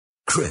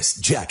Chris,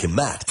 Jack, and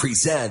Matt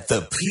present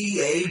the PAB,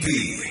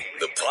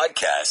 the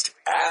podcast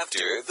after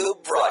the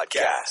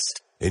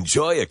broadcast.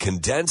 Enjoy a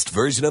condensed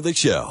version of the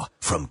show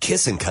from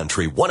Kissin'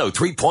 Country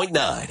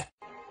 103.9.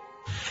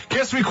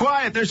 Kiss Me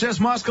Quiet. There's Jess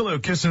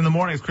Moskaloo. Kissing in the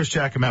morning with Chris,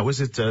 Jack, and Matt.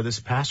 Was it this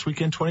past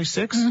weekend,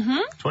 26? Mm-hmm.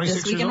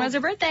 26 this weekend was her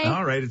birthday.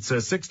 All right. It's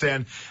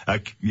 6:10.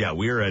 Yeah,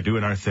 we're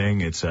doing our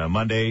thing. It's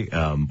Monday.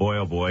 Boy,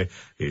 oh boy.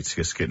 It's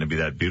just getting to be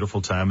that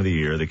beautiful time of the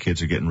year. The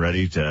kids are getting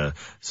ready to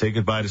say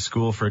goodbye to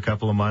school for a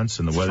couple of months,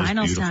 and the weather's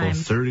Finals beautiful. time.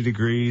 30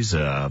 degrees,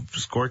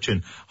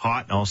 scorching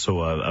hot, and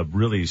also a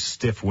really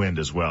stiff wind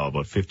as well,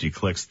 about 50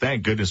 clicks.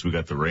 Thank goodness we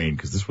got the rain,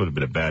 because this would have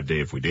been a bad day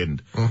if we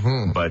didn't.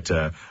 Mm-hmm. But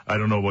I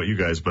don't know about you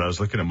guys, but I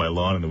was looking at my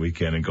lawn in the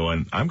weekend and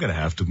going, I'm going to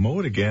have to mow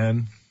it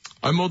again.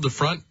 I mowed the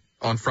front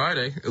on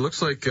Friday. It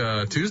looks like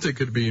Tuesday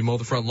could be mow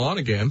the front lawn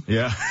again.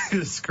 Yeah,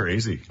 it's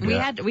crazy.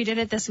 We did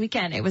it this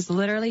weekend. It was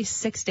literally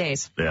 6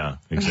 days. Yeah,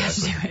 We had to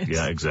exactly. do it.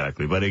 Yeah,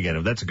 exactly. But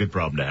again, that's a good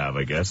problem to have,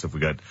 I guess, if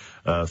we got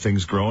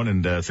things growing,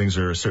 and things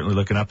are certainly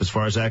looking up as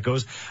far as that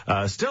goes.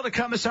 Still to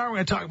come this hour, we're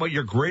going to talk about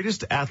your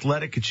greatest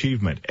athletic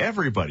achievement.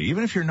 Everybody,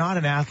 even if you're not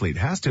an athlete,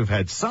 has to have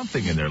had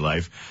something in their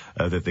life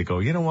that they go,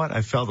 you know what,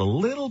 I felt a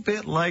little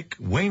bit like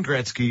Wayne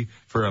Gretzky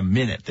for a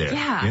minute there.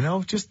 Yeah. You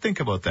know, just think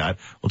about that.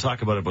 We'll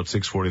talk about it about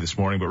 6:40 this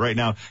morning. But right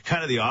now,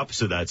 kind of the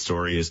opposite of that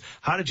story is,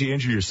 how did you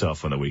injure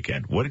yourself on the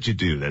weekend? What did you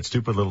do? That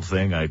stupid little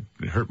thing, I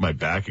hurt my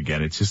back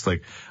again. It's just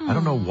like, I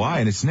don't know why.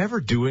 And it's never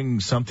doing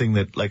something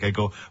that, like, I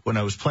go, when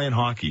I was playing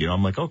hockey, you know,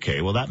 I'm like,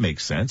 okay, well, that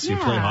makes sense. You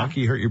play Yeah.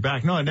 hockey, you hurt your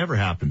back. No, it never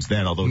happens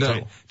then, although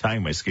No.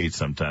 tying my skates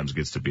sometimes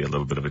gets to be a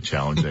little bit of a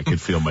challenge. I can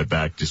feel my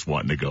back just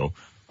wanting to go.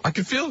 I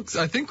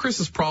think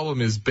Chris's problem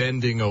is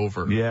bending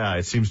over. Yeah,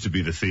 it seems to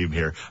be the theme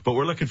here. But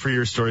we're looking for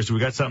your stories. Do we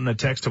got something to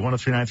text to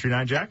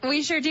 103939, Jack?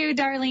 We sure do.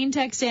 Darlene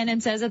texts in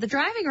and says, at the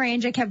driving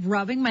range, I kept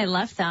rubbing my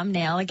left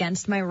thumbnail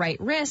against my right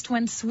wrist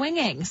when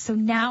swinging. So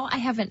now I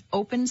have an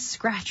open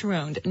scratch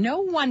wound.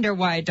 No wonder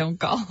why I don't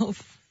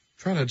golf.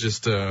 Trying to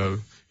just, emulate.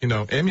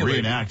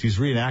 Reenact. He's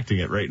reenacting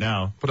it right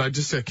now. But I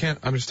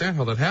can't understand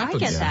how that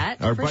happens. I get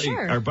that, Our for buddy,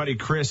 sure. our buddy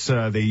Chris,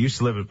 they used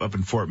to live up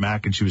in Fort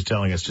Mac, and she was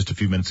telling us just a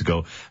few minutes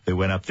ago they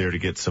went up there to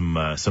get some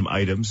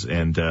items.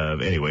 And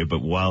anyway,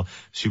 but while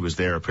she was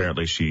there,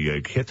 apparently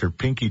she hit her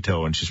pinky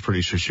toe, and she's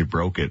pretty sure she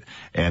broke it.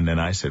 And then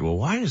I said, well,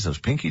 why is those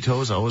pinky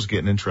toes always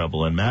getting in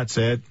trouble? And Matt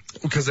said,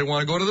 Because they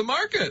want to go to the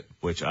market.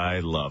 which I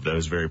loved. I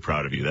was very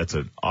proud of you. That's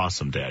an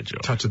awesome dad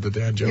joke. Touch of the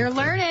dad joke. You're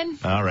there. learning.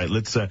 All right,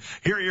 let's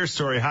hear your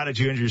story. How did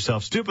you injure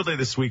yourself stupidly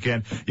this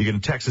weekend? You can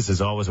text us as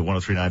always at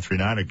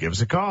 103939 or give us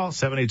a call,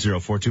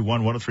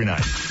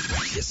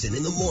 780-421-1039. Kissin'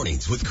 in the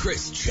mornings with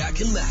Chris,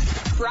 Jack, and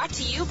Matt. Brought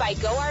to you by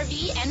Go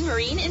RV and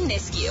Marine in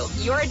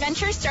Nisku. Your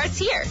adventure starts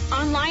here.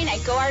 Online at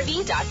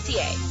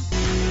GoRV.ca.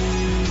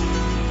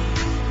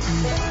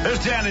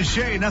 There's Dan and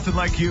Shay, nothing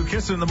like you.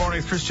 Kissing in the morning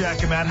with Chris,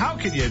 Jack, and Matt. How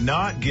can you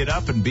not get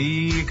up and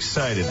be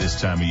excited this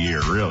time of year,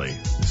 really?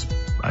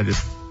 I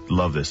just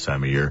love this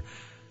time of year.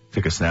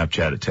 Took a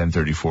Snapchat at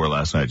 10:34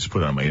 last night. Just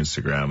put it on my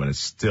Instagram, and it's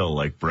still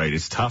like bright.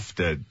 It's tough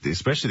to,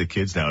 especially the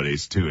kids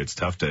nowadays too. It's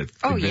tough to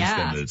convince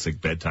them that it's like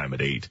bedtime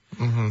at 8.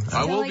 Mm-hmm.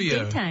 I will like be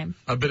daytime.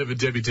 a bit of a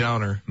Debbie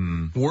Downer.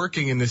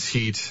 Working in this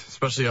heat,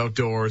 especially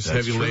outdoors, That's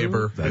heavy true.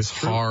 labor That's is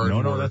true. hard. No,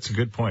 work. that's a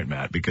good point,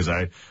 Matt, because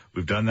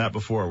we've done that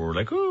before where we're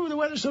like, ooh, the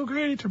weather's so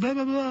great, or blah,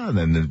 blah, blah. And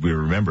then we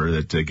remember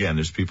that, again,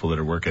 there's people that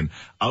are working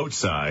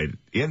outside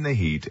in the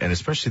heat, and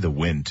especially the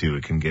wind, too.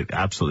 It can get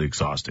absolutely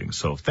exhausting.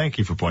 So thank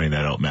you for pointing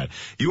that out, Matt.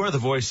 You are the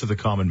voice of the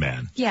common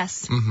man.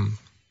 Yes.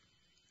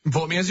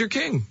 Vote me as your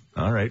king.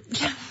 All right.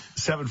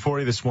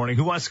 7:40 this morning.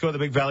 Who wants to go to the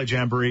Big Valley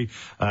Jamboree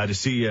to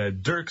see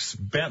Dirks,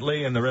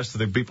 Bentley, and the rest of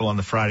the people on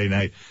the Friday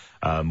night?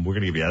 We're going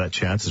to give you that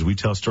chance as we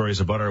tell stories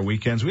about our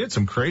weekends. We had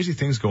some crazy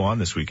things go on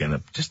this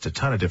weekend, just a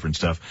ton of different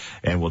stuff,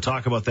 and we'll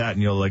talk about that,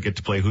 and you'll get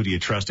to play Who Do You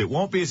Trust. It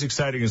won't be as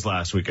exciting as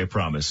last week, I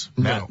promise.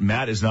 No.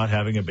 Matt is not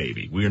having a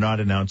baby. We are not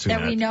announcing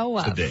That we know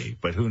of. today,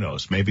 but who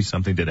knows? Maybe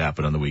something did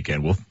happen on the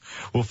weekend.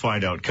 We'll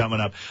find out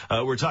coming up.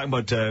 We're talking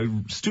about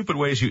stupid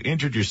ways you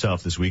injured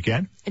yourself this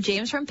weekend.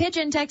 James from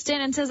Pigeon texts in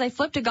and says, I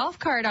flipped a golf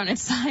cart on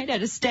its side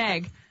at a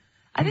stag.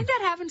 I think that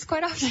happens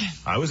quite often.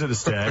 I was at a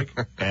stag,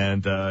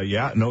 and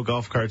no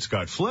golf carts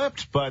got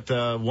flipped, but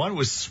one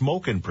was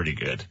smoking pretty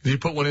good. Did you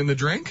put one in the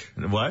drink?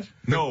 What?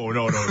 No.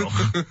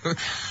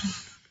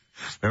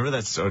 Remember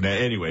that? So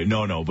anyway,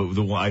 no. But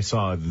the one I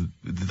saw,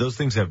 those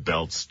things have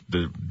belts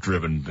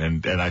driven,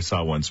 and I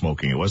saw one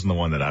smoking. It wasn't the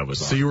one that I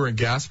was on. So you were in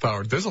gas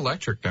powered. There's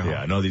electric now.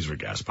 Yeah, no, these were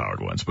gas powered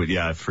ones, but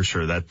yeah, for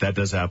sure that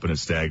does happen at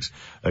stags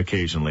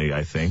occasionally,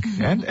 I think.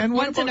 And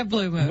what Once in about, a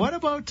blue moon. What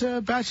about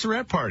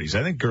bachelorette parties?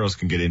 I think girls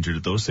can get injured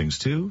at those things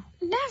too.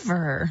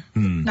 Never.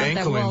 Not that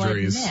Ankle we'll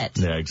injuries. admit.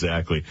 Yeah,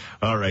 exactly.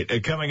 All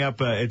right. Coming up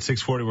at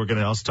 6:40, we're going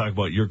to also talk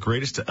about your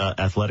greatest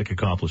athletic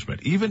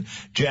accomplishment. Even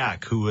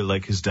Jack, who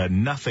has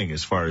done nothing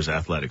as far as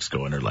athletics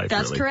go in her life.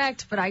 That's really.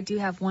 correct, but I do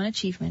have one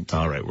achievement.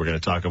 All right. We're going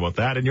to talk about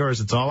that and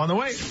yours. It's all on the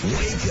way.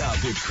 Wake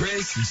up with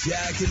Chris,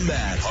 Jack, and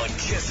Matt on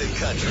Kissin'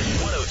 Country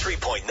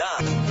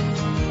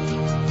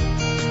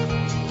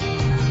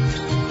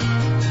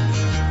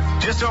 103.9.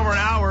 Just over an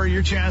hour,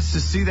 your chance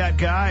to see that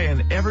guy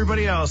and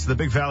everybody else at the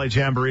Big Valley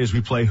Jamboree as we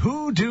play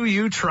Who Do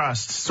You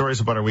Trust? Stories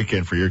about our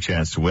weekend for your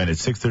chance to win.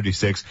 It's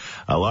 6:36.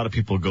 A lot of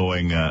people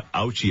going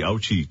ouchie,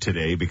 ouchie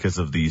today because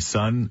of the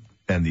sun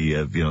and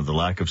the the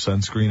lack of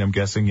sunscreen, I'm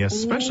guessing. Yes,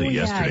 especially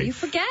yesterday. Yeah, you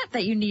forget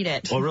that you need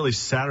it. Well, really,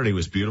 Saturday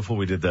was beautiful.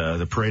 We did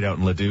the parade out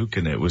in Leduc,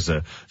 and it was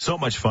so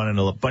much fun and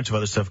a bunch of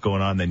other stuff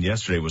going on. Then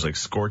yesterday was like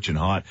scorching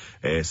hot.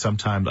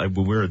 Sometimes when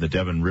we were in the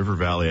Devon River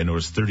Valley, I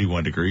noticed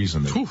 31 degrees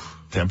in the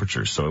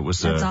temperature. So it was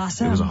That's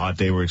awesome. It was a hot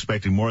day. We're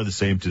expecting more of the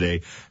same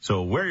today.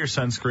 So wear your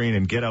sunscreen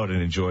and get out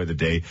and enjoy the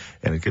day.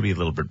 And it could be a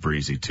little bit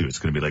breezy too. It's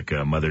going to be like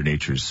Mother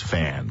Nature's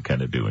fan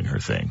kind of doing her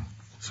thing.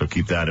 So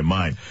keep that in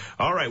mind.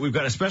 All right, we've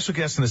got a special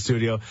guest in the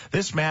studio.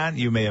 This man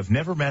you may have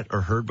never met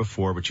or heard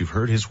before, but you've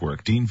heard his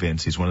work. Dean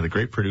Vince, he's one of the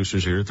great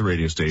producers here at the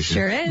radio station.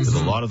 Sure is.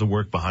 Does a lot of the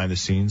work behind the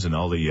scenes and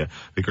all the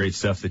great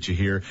stuff that you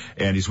hear.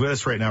 And he's with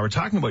us right now. We're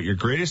talking about your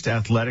greatest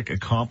athletic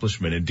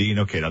accomplishment. And Dean,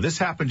 okay, now this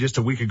happened just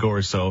a week ago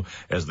or so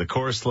as the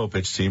Chorus Slow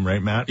Pitch team,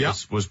 right, Matt? Yep.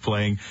 Was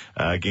playing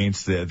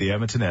against the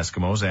Edmonton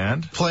Eskimos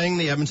and? Playing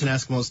the Edmonton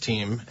Eskimos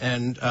team.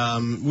 And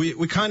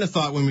we kind of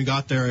thought when we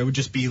got there it would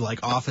just be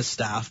like office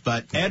staff.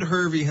 But Ed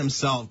Hervey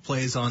himself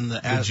plays on the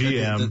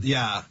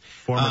GM.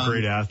 Former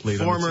great athlete.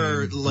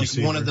 Former, like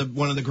receiver.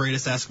 one of the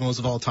greatest Eskimos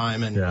of all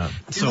time. And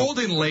he rolled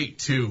in late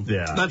too.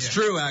 Yeah. That's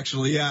true,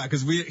 actually. Yeah.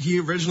 Because he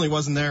originally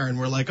wasn't there and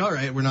we're like, all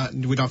right, we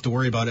don't have to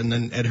worry about it. And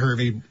then Ed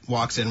Hervey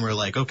walks in. We're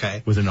like,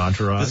 okay. With an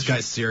entourage. This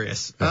guy's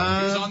serious. He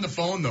was on the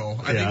phone though.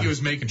 I think he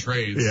was making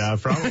trades. Yeah,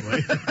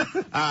 probably.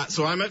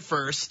 So I'm at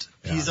first.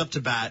 Yeah. He's up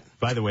to bat.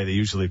 By the way, they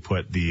usually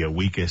put the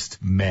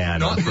weakest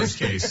man. Not in this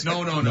case.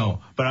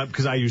 No. But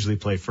because I usually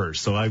play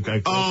first, so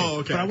okay.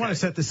 But I want to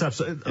set this up.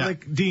 So,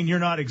 like, Dean, you're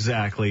not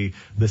exactly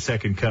the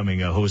second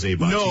coming of Jose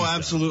Bautista. No,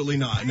 absolutely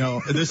not.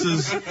 No,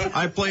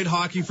 I played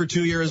hockey for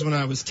 2 years when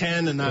I was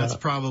 10, and that's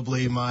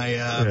probably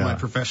my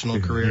professional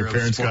career. Your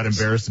parents got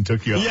embarrassed and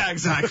took you off. Yeah,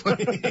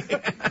 exactly.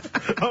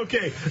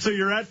 Okay, so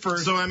you're at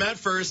first. So I'm at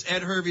first.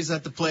 Ed Hervey's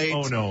at the plate.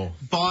 Oh no.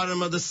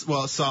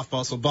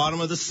 Softball. So bottom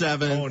of the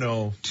 7. Oh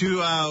no.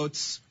 2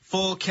 outs.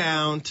 Full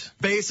count,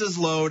 bases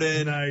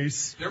loaded.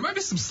 Nice. There might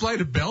be some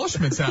slight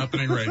embellishments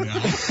happening right now.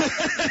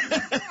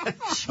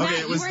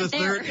 Okay, it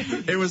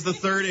was the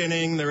third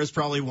inning. There was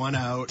probably 1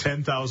 out.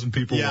 10,000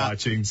 people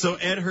watching. So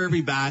Ed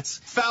Hervey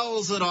bats,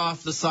 fouls it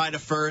off the side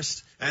of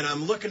first. And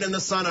I'm looking in the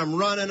sun. I'm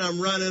running. I'm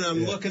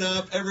looking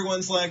up.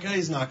 Everyone's like, oh,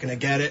 he's not going to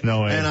get it.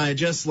 No way. And I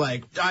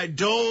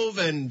dove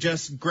and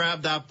just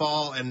grabbed that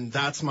ball. And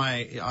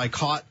I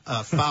caught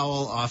a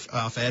foul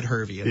off Ed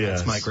Hervey. And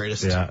that's my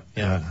greatest.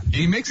 Yeah.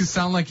 He makes it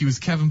sound like he was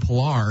Kevin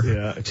Pillar.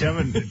 Yeah.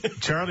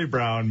 Charlie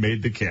Brown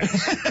made the catch.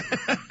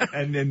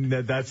 And then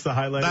that's the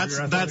highlight of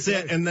your That's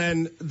it. And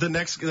then the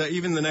next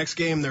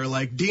game, they're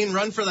like, Dean,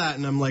 run for that.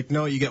 And I'm like,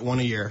 no, you get 1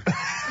 a year.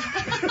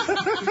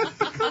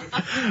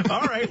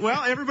 All right.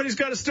 Well, everybody's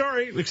got a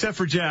story except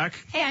for Jack.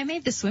 Hey, I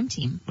made the swim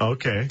team.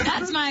 Okay.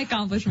 That's my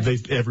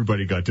accomplishment.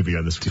 Everybody got to be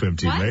on the swim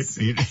team, right?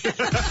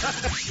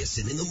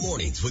 Listen in the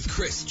mornings with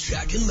Chris,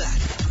 Jack, and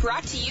Matt.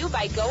 Brought to you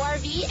by Go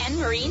RV and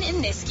Marine in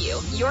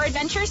Nisku. Your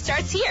adventure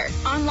starts here.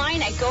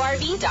 Online at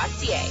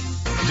GoRV.ca.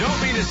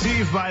 Don't be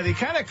deceived by the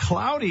kind of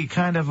cloudy,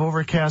 kind of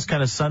overcast,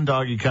 kind of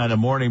sundoggy kind of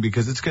morning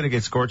because it's going to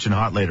get scorching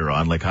hot later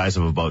on, like highs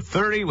of about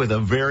 30 with a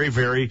very,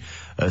 very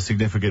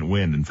significant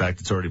wind. In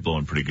fact, it's already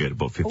blowing pretty good,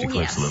 about 50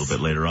 clicks a little bit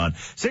later on.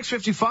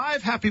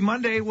 6:55, happy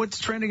Monday. What's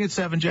trending at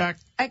 7, Jack?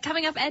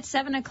 Coming up at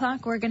 7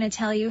 o'clock, we're going to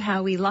tell you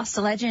how we lost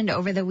a legend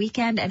over the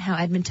weekend and how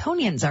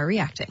Edmontonians are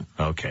reacting.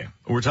 Okay.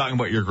 We're talking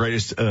about your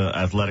greatest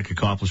athletic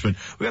accomplishment.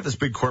 We got this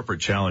big corporate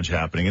challenge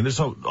happening, and there's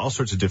all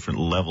sorts of different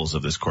levels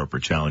of this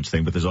corporate challenge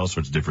thing, but there's all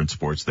sorts of different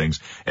sports things.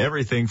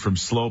 Everything from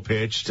slow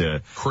pitch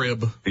to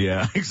crib.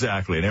 Yeah,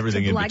 exactly. And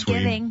everything in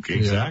between. Giving.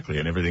 Exactly.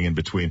 And everything in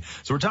between.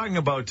 So we're talking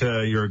about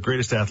your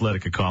greatest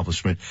athletic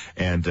accomplishment.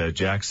 And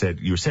Jack said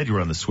you were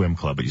on the swim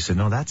club, but you said,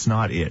 no, that's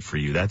not it for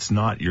you. That's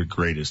not your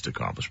greatest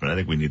accomplishment. I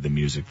think we need the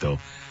music, though.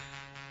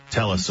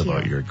 Tell us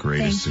about your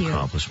greatest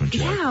accomplishment,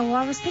 Jack. Yeah, well,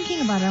 I was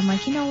thinking about it. I'm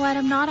like, you know what?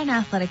 I'm not an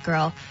athletic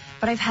girl,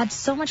 but I've had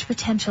so much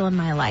potential in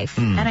my life.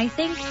 And I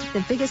think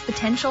the biggest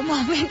potential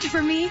moment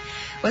for me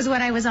was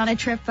when I was on a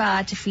trip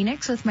to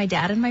Phoenix with my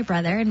dad and my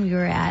brother, and we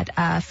were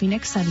at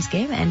Phoenix Suns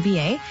game,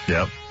 NBA.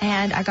 Yep.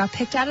 And I got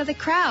picked out of the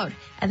crowd,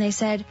 and they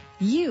said,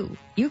 you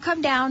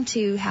come down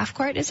to half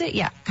court, is it?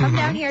 Yeah. Come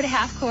down here to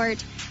half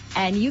court,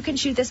 and you can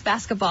shoot this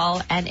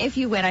basketball, and if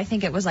you win, I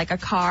think it was like a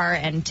car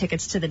and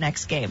tickets to the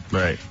next game.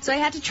 Right. So I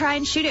had to try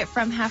and shoot it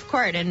from half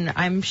court, and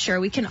I'm sure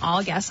we can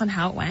all guess on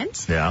how it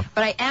went. Yeah.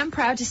 But I am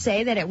proud to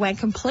say that it went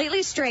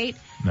completely straight,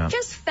 No.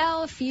 Just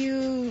fell a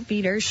few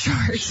meters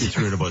short. She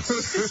threw it about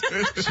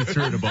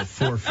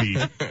 4 feet,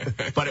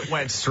 but it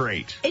went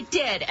straight. It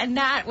did, and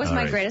that was All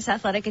my right. greatest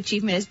athletic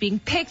achievement, is being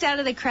picked out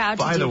of the crowd.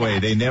 By to the do way, that.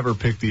 they never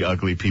pick the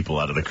ugly people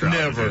out of the crowd.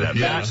 Never, That.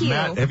 yeah. Thank you.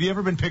 Matt, have you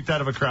ever been picked out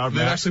of a crowd, They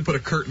Matt? actually put a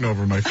curtain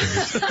over my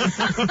face.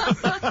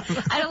 I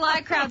had a lot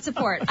of crowd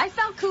support. I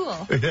felt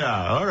cool.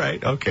 Yeah, all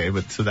right, okay,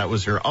 but so that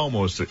was her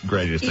almost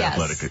greatest Yes.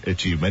 athletic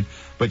achievement.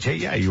 But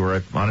yeah, you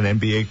were on an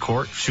NBA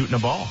court shooting a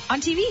ball.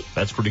 On TV.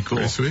 That's pretty cool.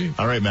 Very sweet.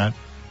 All right, Matt.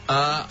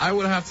 I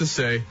would have to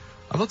say,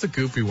 I've lots of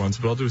goofy ones,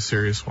 but I'll do a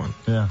serious one.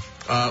 Yeah.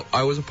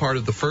 I was a part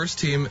of the first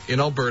team in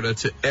Alberta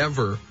to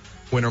ever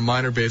win a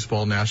minor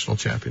baseball national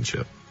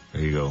championship.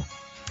 There you go.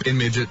 In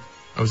midget,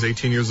 I was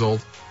 18 years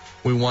old.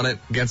 We won it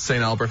against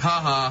St. Albert.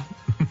 Ha ha.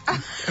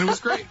 And it was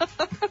great.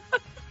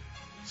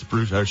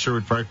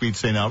 Sherwood Park beat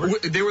St.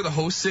 Albert. They were the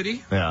host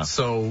city. Yeah.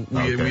 So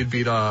Okay. we'd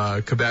beat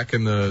Quebec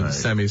in the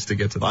semis to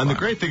get to the And the final.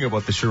 great thing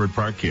about the Sherwood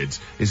Park kids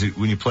is that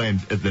when you play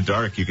in the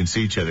dark, you can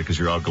see each other because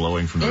you're all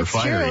glowing from the It's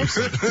refinery.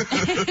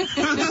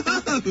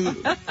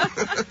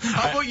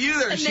 How about you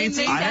there, And they Sheetsy?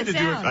 make I had to that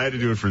do it. sound. I had to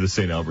do it for the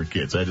St. Albert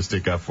kids. I had to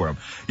stick up for them.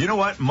 You know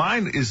what?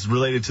 Mine is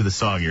related to the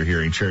song you're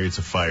hearing, "Chariots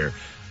of Fire."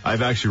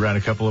 I've actually ran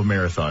a couple of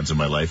marathons in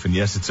my life, and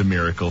yes, it's a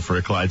miracle for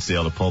a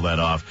Clydesdale to pull that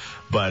off.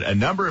 But a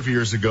number of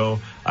years ago,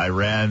 I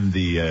ran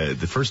the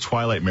first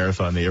Twilight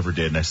Marathon they ever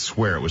did, and I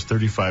swear it was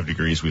 35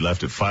 degrees. We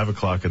left at 5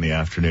 o'clock in the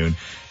afternoon,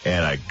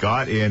 and I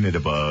got in at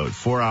about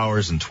 4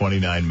 hours and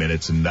 29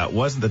 minutes, and that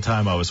wasn't the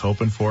time I was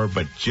hoping for,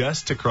 but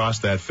just to cross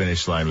that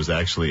finish line was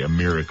actually a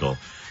miracle.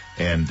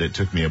 And it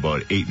took me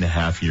about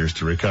 8.5 years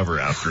to recover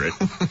after it.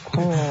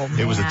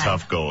 It was a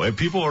tough go. And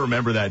people will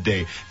remember that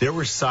day. There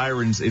were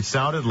sirens. It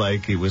sounded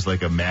like it was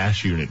like a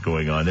MASH unit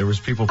going on. There was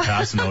people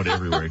passing out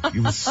everywhere. It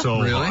was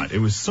so Really? hot. It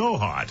was so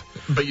hot.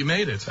 But you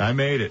made it. I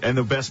made it. And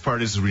the best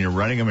part is when you're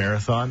running a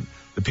marathon,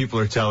 the people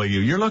are telling you,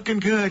 "You're looking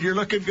good, you're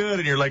looking good."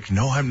 And you're like,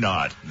 "No, I'm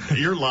not.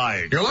 You're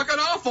lying." You're looking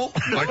awful.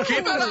 But keep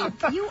it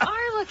up. You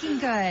are looking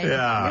good.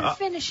 Yeah. You're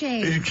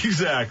finishing.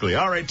 Exactly.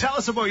 All right. Tell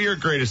us about your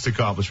greatest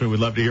accomplishment.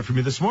 We'd love to hear from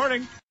you this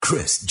morning.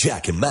 Chris,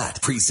 Jack, and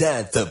Matt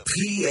present the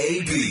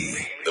PAB,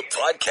 the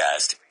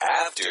podcast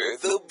after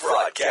the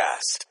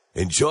broadcast.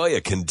 Enjoy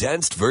a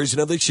condensed version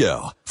of the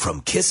show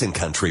from Kissin'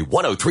 Country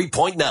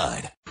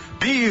 103.9.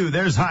 BU,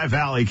 there's High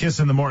Valley. Kiss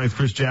in the morning with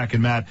Chris, Jack,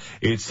 and Matt.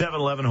 It's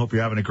 7:11. Hope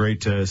you're having a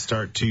great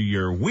start to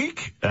your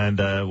week. And,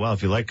 well,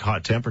 if you like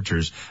hot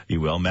temperatures, you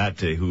will. Matt,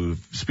 who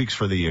speaks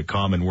for the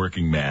common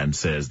working man,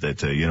 says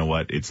that, you know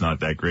what, it's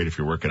not that great if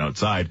you're working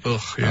outside.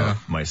 Ugh, yeah.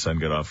 My son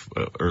got off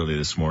early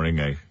this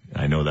morning.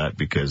 I know that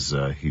because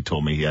he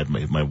told me he had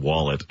my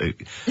wallet.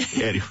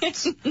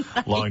 Anyways,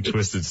 long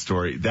twisted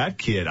story. That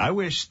kid, I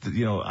wish,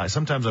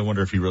 sometimes I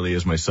wonder if he really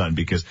is my son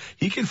because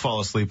he can fall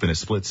asleep in a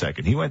split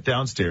second. He went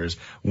downstairs,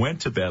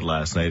 went to bed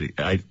last night.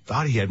 I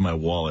thought he had my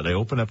wallet. I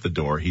opened up the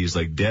door. He's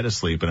like dead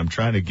asleep and I'm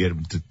trying to get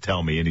him to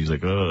tell me and he's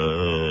like,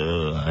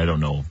 I don't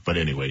know. But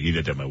anyway, he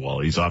did have my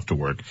wallet. He's off to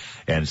work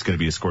and it's going to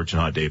be a scorching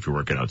hot day if you're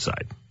working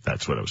outside.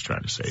 That's what I was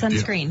trying to say.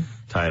 Sunscreen.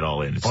 Tie it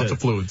all in. Lots of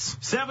fluids.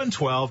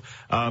 7:12.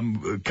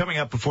 Coming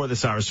up before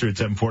this hour, through at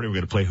 7:40, we're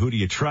going to play Who Do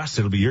You Trust?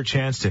 It'll be your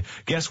chance to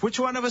guess which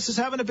one of us is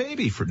having a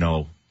baby.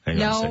 Hang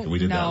on a second. We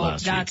did that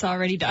last week. that's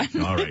already done.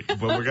 All right.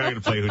 Well, we're going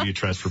to play Who Do You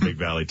Trust for Big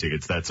Valley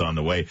tickets. That's on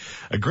the way.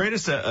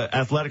 Greatest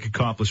athletic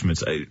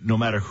accomplishments. No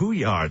matter who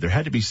you are, there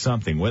had to be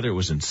something, whether it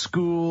was in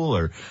school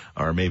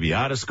or maybe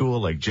out of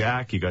school. Like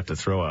Jack, you got to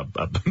throw a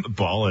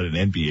ball at an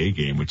NBA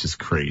game, which is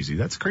crazy.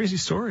 That's a crazy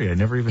story. I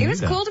never even It knew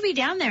was that. cool to be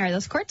down there.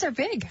 Those courts are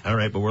big. All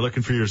right, but we're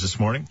looking for yours this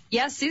morning.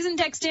 Yes, Susan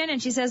texted in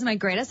and she says my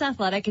greatest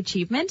athletic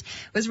achievement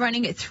was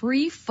running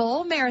 3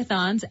 full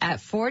marathons at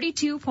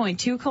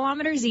 42.2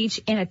 kilometers each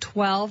in a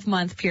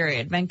 12-month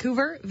period.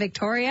 Vancouver,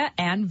 Victoria,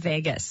 and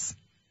Vegas.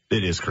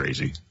 It is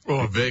crazy.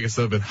 Oh, Vegas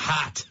would have been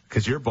hot.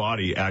 Because your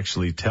body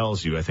actually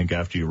tells you, I think,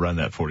 after you run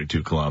that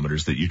 42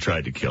 kilometers that you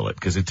tried to kill it.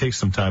 Because it takes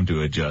some time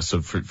to adjust.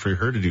 So for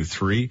her to do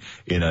 3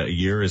 in a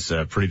year is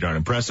pretty darn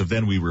impressive.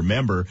 Then we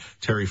remember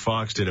Terry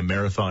Fox did a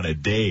marathon a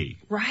day.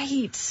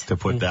 Right. To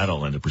put that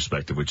all into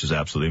perspective, which is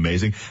absolutely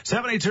amazing.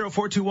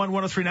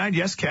 780-421-1039.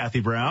 Yes,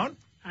 Kathy Brown.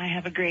 I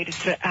have a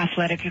greatest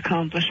athletic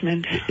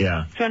accomplishment.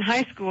 Yeah. So in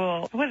high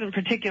school, I wasn't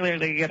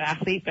particularly a good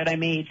athlete, but I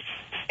made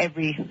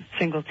every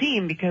single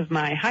team because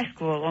my high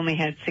school only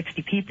had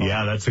 60 people.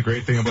 Yeah, that's the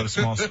great thing about a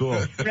small school.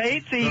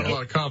 Right? So Not a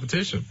lot of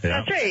competition.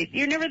 Yeah. that's right.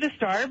 You're never the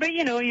star, but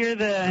you're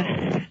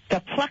the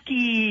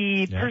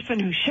plucky person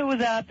who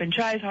shows up and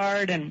tries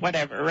hard and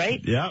whatever,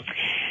 right? Yeah.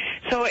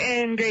 So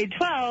in grade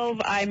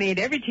 12, I made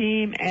every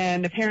team,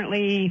 and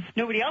apparently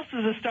nobody else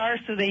was a star,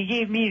 so they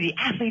gave me the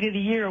Athlete of the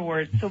Year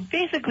award. So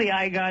basically,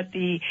 I got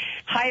the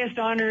highest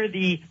honor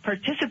the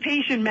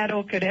participation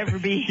medal could ever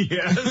be.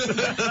 Yes.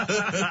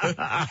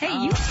 Hey,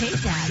 you take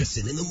that.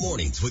 Listen in the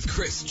mornings with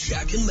Chris,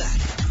 Jack, and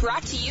Matt.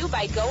 Brought to you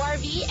by Go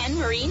RV and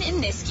Marine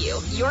in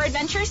Nisku. Your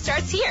adventure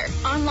starts here.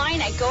 Online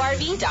at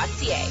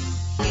GoRV.ca.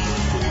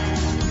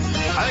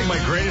 I think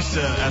my greatest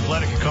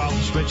athletic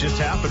accomplishment just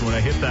happened when I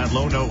hit that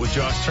low note with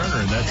Josh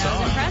Turner in that That was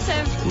song.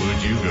 impressive.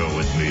 Would you go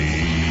with me?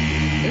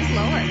 It was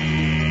lower.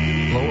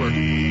 Lower.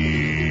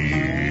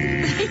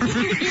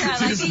 I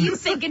like that you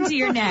sink into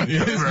your neck.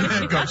 His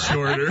neck got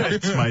shorter.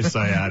 It's my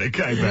sciatic.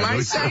 I bet.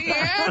 My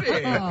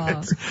sciatic.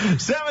 Oh.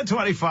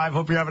 7:25.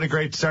 Hope you're having a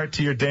great start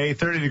to your day.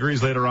 30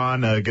 degrees later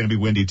on. Going to be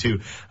windy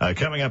too.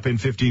 Coming up in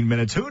 15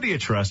 minutes. Who do you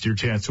trust? Your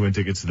chance to win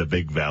tickets to the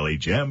Big Valley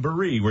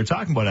Jamboree. We're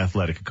talking about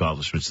athletic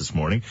accomplishments this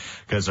morning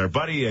because our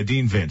buddy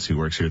Dean Vince, who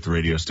works here at the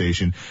radio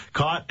station,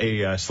 caught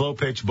a slow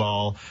pitch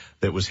ball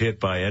that was hit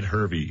by Ed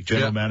Hervey,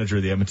 general manager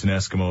of the Edmonton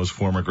Eskimos,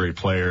 former great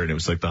player, and it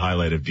was like the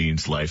highlight of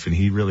Dean's life. And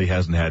he really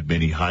hasn't had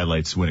many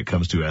highlights when it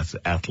comes to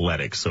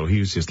athletics, so he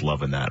was just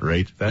loving that,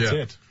 right? That's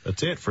it.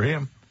 That's it for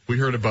him. We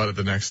heard about it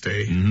the next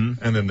day, and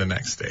then the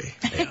next day,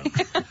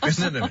 and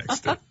then the next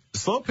day.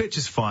 Slow pitch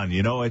is fun.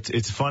 You know,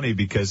 it's funny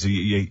because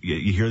you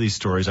hear these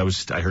stories.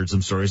 I heard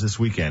some stories this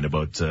weekend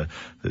about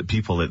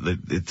people that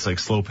it's like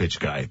slow pitch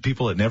guy,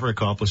 people that never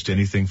accomplished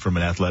anything from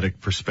an athletic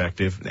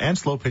perspective, and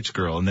slow pitch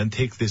girl, and then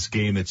take this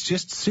game. It's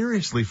just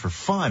seriously for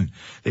fun.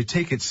 They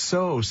take it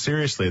so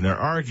seriously, and they're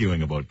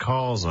arguing about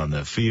calls on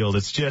the field.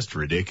 It's just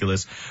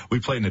ridiculous.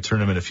 We played in a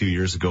tournament a few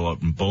years ago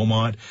out in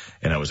Beaumont,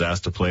 and I was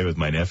asked to play with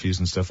my nephews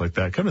and stuff like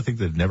that. Come to think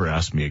they've never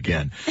asked me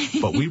again.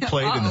 But we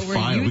played in the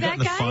final. We got in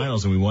the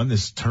finals, and we won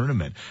this tournament.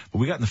 But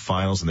we got in the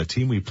finals, and the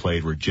team we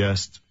played were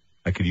just,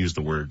 I could use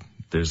the word,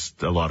 there's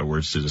a lot of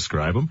words to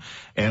describe them,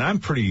 and I'm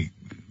pretty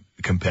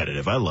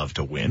competitive. I love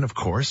to win, of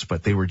course,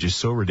 but they were just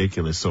so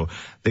ridiculous. So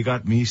they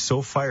got me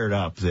so fired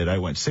up that I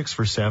went 6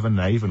 for 7,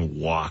 and I even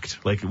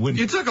walked. Like,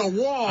 You took a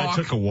walk? I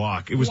took a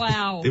walk. It was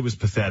It was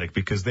pathetic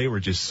because they were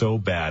just so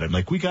bad. I'm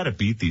like, we got to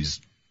beat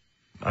these.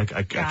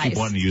 I keep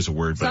wanting to use a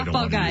word, but I don't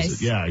want to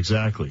use it. Yeah,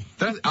 exactly.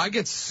 I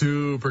get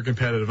super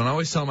competitive, and I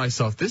always tell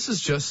myself, this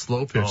is just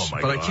slow pitch.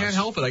 But I can't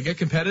help it. I get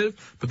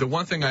competitive, but the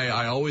one thing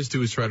I always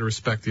do is try to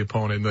respect the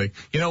opponent. Like,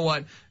 you know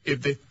what?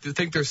 If they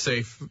think they're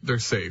safe, they're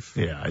safe.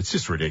 Yeah, it's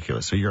just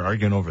ridiculous. So you're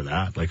arguing over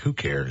that? Like, who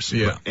cares?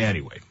 Yeah. But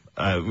anyway.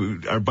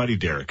 Our buddy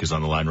Derek is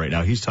on the line right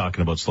now. He's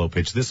talking about slow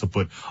pitch. This will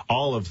put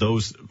all of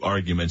those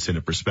arguments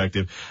into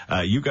perspective.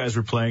 You guys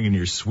were playing, and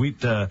your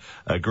sweet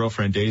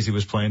girlfriend Daisy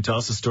was playing. Tell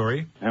us the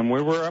story. And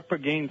we were up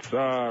against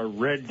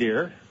Red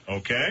Deer.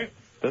 Okay.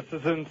 This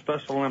is in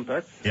Special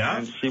Olympics. Yeah.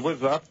 And she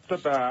was up the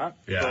bat.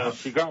 Yeah. So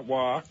she got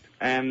walked.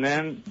 And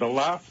then the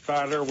last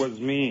batter was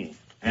me.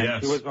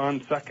 And she was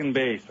on second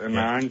base. And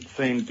I'm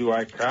saying, do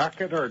I crack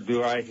it or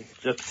do I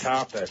just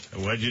tap it?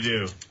 What'd you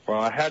do?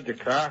 Well, I had to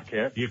crack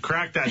it. You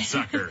cracked that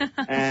sucker.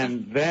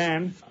 And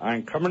then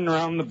I'm coming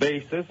around the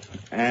bases,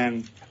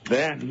 and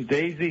then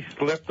Daisy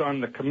slipped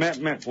on the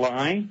commitment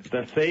line,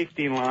 the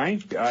safety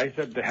line. I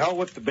said, to hell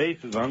with the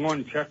bases. I'm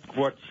going to check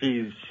what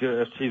she's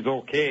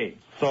okay.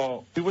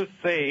 So she was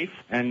safe,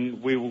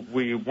 and we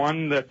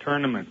won the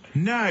tournament.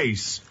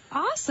 Nice.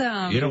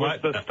 Awesome. You know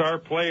what? The star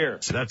player.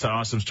 So that's an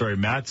awesome story.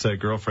 Matt's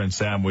girlfriend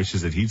Sam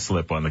wishes that he'd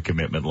slip on the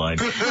commitment line.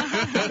 Oh,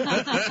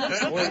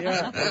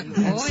 yeah.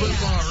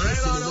 Slip on right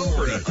on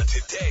over it. On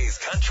today's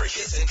Country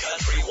Kissin'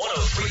 Country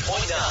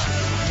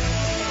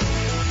 103.9.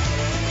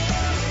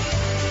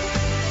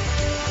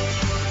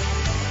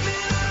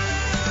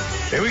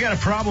 Hey, we got a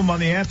problem on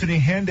the Anthony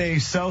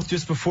Henday South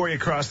just before you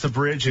cross the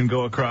bridge and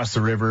go across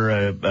the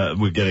river.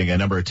 We're getting a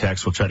number of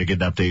texts. We'll try to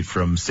get an update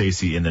from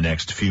Stacey in the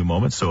next few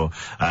moments. So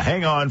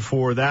hang on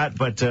for that.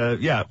 But,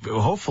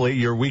 hopefully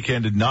your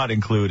weekend did not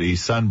include a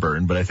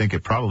sunburn, but I think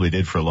it probably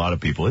did for a lot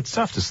of people. It's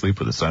tough to sleep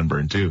with a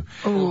sunburn, too.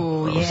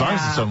 Oh, yeah. As long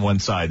as it's on one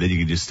side, then you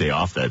can just stay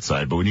off that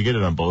side. But when you get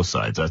it on both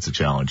sides, that's a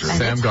challenge. Right?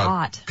 Sam got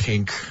hot.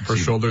 pink. Her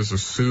shoulders are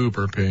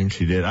super pink.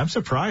 She did. I'm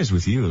surprised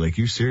with you. Like,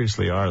 you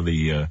seriously are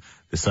the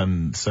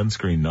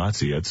sunscreen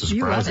Nazi. That's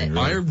surprising. You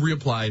love I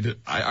reapplied.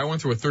 I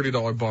went through a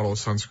 $30 bottle of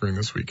sunscreen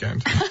this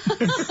weekend.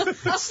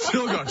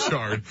 Still got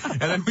charred.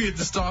 And then we had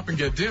to stop and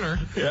get dinner.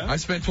 Yeah. I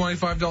spent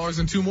 $25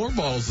 and 2 more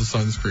bottles of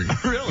sunscreen.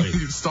 Really?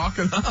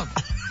 Stocking up.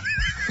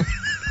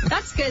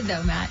 That's good,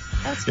 though, Matt.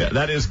 That's good. Yeah,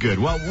 that is good.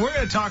 Well, we're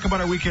going to talk about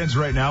our weekends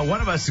right now.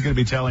 One of us is going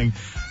to be telling,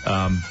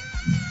 a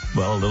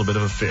little bit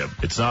of a fib.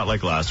 It's not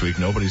like last week.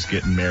 Nobody's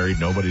getting married.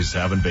 Nobody's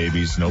having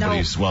babies.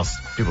 Well,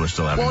 people are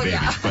still having babies.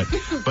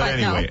 Yeah. But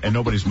anyway, and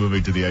nobody's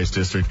moving to the Ice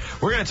District.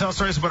 We're going to tell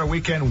stories about our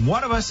weekend.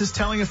 One of us is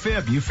telling a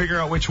fib. You figure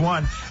out which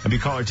one and be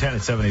caller 10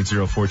 at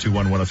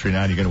 780-421-1039.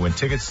 You're going to win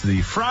tickets to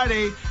the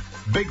Friday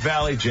Big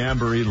Valley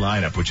Jamboree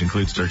lineup, which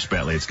includes Dirks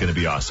Bentley. It's going to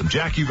be awesome.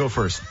 Jack, you go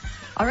first.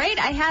 All right,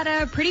 I had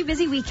a pretty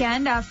busy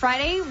weekend.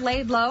 Friday,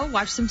 laid low,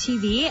 watched some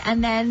TV,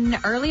 and then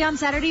early on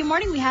Saturday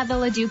morning, we had the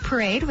Leduc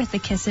Parade with the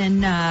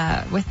Kissin',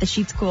 with the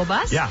Sheets School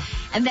Bus. Yeah.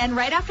 And then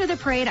right after the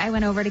parade, I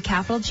went over to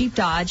Capital Jeep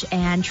Dodge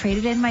and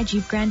traded in my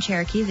Jeep Grand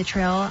Cherokee, the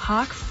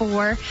Trailhawk,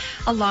 for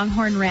a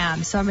Longhorn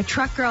Ram. So I'm a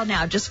truck girl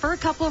now. Just for a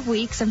couple of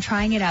weeks, I'm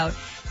trying it out.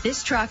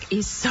 This truck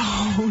is so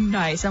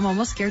nice. I'm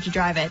almost scared to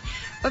drive it.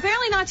 But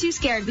apparently not too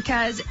scared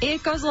because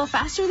it goes a little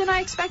faster than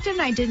I expected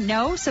and I didn't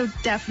know. So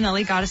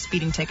definitely got a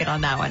speeding ticket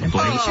on that one. I'm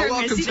pretty sure I'm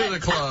welcome going to the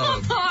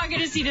club. I'm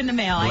going to see it in the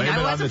mail. Blame it I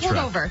on wasn't the pulled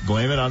truck. over.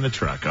 Blame it on the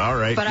truck. All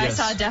right. But yes.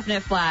 I saw a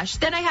definite flash.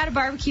 Then I had a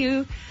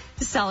barbecue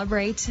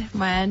celebrate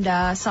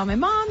and saw my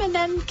mom, and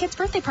then kid's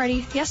birthday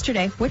party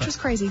yesterday, which was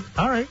crazy.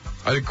 All right.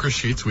 I did Chris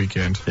Sheets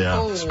weekend. Yeah.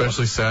 Oh.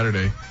 Especially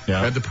Saturday.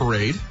 Yeah. I had the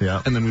parade.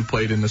 Yeah. And then we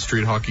played in the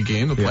street hockey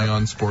game, the Play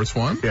on Sports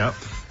one. Yeah.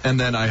 And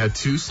then I had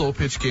 2 slow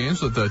pitch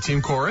games with the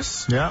Team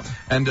Chorus. Yeah.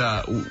 And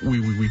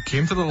we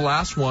came to the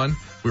last one.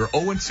 We were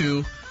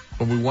 0-2,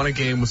 but we won a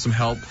game with some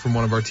help from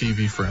one of our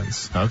TV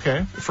friends.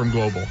 Okay. From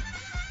Global.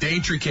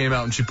 Daintree came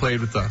out and she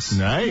played with us.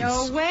 Nice.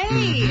 No way.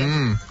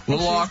 A little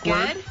she's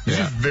awkward. good? She's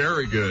Yeah.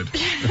 very good.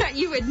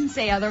 You wouldn't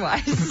say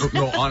otherwise.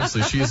 No,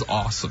 honestly, she is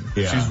awesome.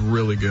 Yeah. She's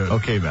really good.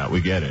 Okay, Matt,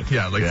 we get it.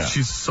 Yeah,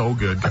 she's so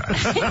good,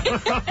 guys.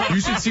 You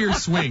should see her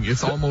swing.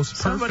 It's almost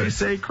perfect. Somebody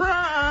say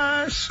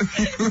crush.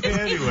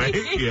 Anyway,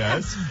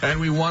 yes. And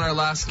we won our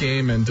last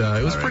game, and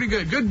it was pretty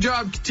good. Good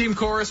job, Team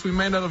Chorus. We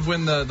may not have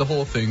won the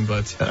whole thing,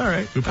 but All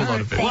right. we pulled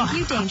out a bit. Thank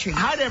you, Daintree.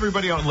 Hi to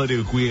everybody out in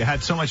Leduc. We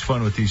had so much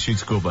fun with the Sheet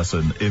School Bus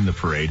in the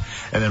parade.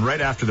 And then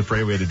right after the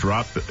parade, we had to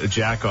drop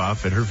Jack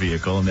off at her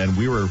vehicle. And then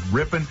we were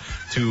ripping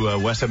to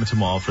West Edmonton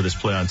Mall for this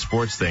Play on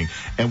Sports thing.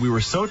 And we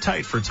were so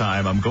tight for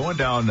time. I'm going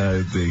down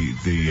the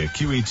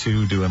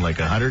QE2 doing like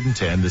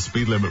 110, the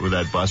speed limit with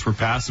that bus. We're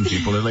passing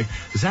people. They're like,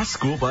 is that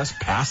school bus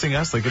passing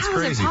us? Like, it's How is it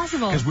crazy.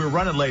 possible? Because we were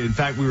running late. In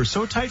fact, we were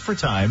so tight for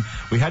time,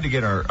 we had to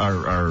get our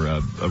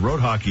road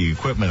hockey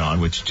equipment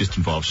on, which just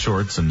involves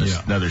shorts and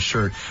another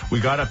shirt. We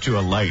got up to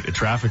a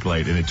traffic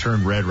light, and it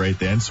turned red right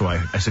then. So I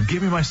said,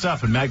 give me my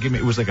stuff. And Matt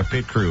it was like a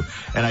pit crew.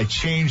 And I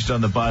changed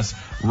on the bus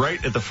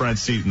right at the front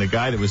seat. And the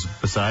guy that was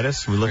beside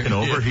us, we're looking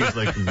over, he's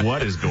like,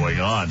 what is going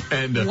on?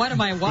 And What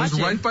am I watching?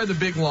 It was right by the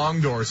big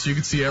long door, so you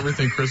could see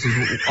everything Chris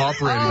was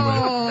operating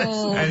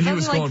with. And he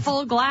was like going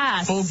full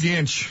glass. full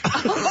ginch.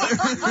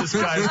 This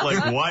guy's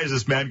like, why is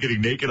this man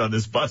getting naked on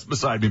this bus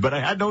beside me? But I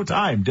had no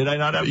time. Did I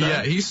not have time?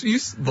 Yeah,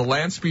 he's the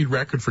land speed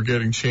record for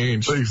getting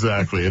changed.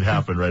 Exactly. It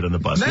happened right on the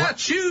bus. Matt,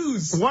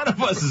 choose! One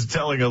of us is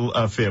telling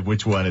a fib.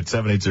 Which one? At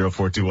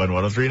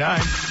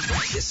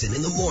 780-421-1039. Listen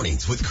in the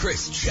mornings with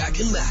Chris, Jack,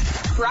 and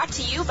Matt. Brought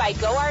to you by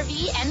Go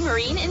RV and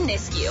Marine in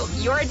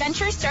Nisku. Your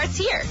adventure starts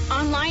here.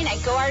 Online at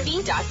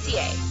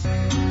GoRV.ca.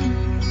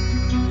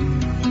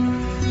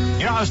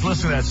 You know, I was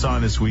listening to that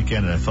song this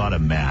weekend, and I thought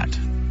of Matt.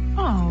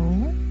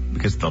 Oh.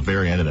 Because at the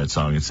very end of that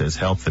song, it says,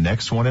 help the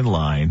next one in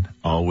line.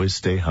 Always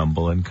stay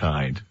humble and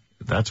kind.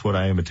 That's what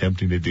I am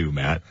attempting to do,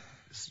 Matt.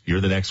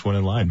 You're the next one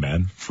in line,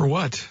 man. For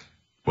what?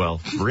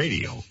 Well,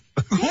 radio.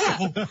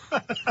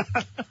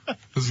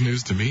 This is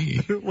news to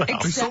me. Well,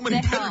 there's so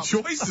many better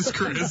choices,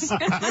 Chris. Take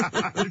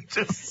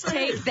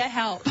the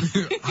help.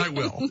 I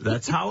will.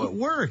 That's how it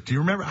worked. Do you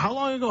remember how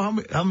long ago?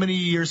 How many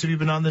years have you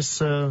been on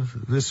this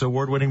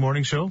award-winning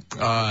morning show? It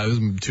was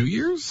 2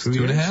 years, two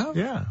and a half.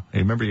 Yeah. I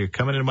remember you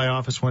coming into my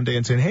office one day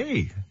and saying,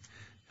 "Hey,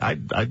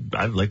 I'd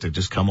like to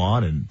just come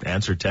on and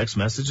answer text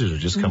messages or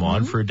just come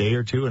on for a day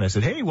or two." And I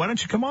said, "Hey, why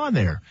don't you come on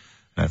there?"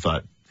 And I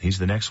thought, he's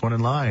the next one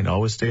in line.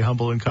 Always stay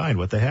humble and kind.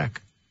 What the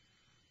heck?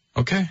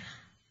 Okay.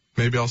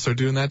 Maybe I'll start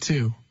doing that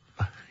too.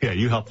 Yeah,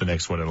 you help the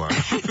next one in line.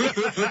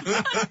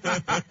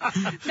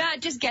 Not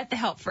just get the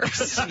help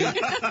first.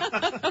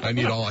 I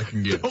need all I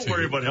can get. Don't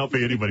worry about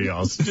helping anybody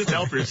else. Just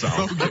help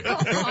yourself.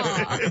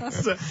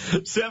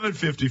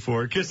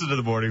 7:54. Kiss into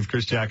the morning with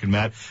Chris, Jack, and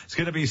Matt. It's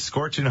going to be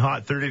scorching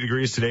hot, 30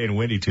 degrees today and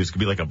windy too. It's going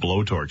to be like a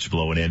blowtorch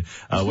blowing in.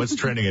 What's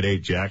trending at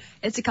 8, Jack?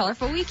 It's a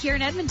colorful week here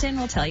in Edmonton.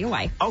 We'll tell you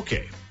why.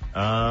 Okay.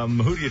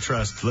 Who do you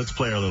trust? Let's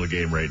play our little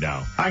game right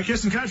now. Hi,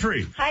 Kiss and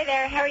Country. Hi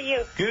there, how are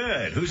you?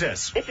 Good. Who's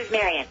this? This is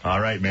Marion. All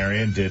right,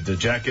 Marion. Did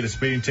Jack get a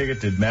speeding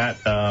ticket? Did Matt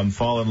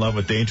fall in love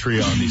with Daintree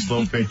on the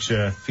slow pitch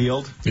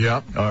field?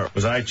 Yep. Or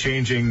was I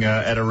changing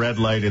at a red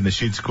light in the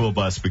Sheet School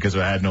Bus because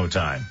I had no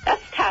time?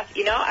 That's tough.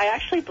 You know, I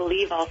actually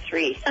believe all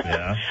three.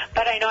 Yeah.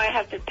 But I know I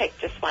have to pick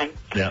just one.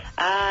 Yeah.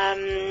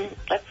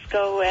 Let's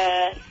go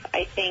with,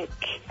 I think,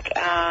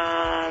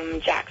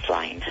 Jack's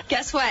line.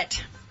 Guess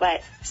what?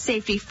 What?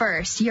 Safety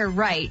first. You're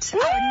right. I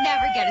would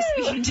never get a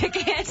speeding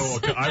ticket. Oh,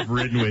 I've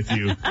ridden with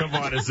you. Come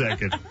on a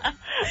second.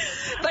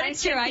 But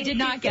it's true. I did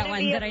not get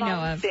one that I know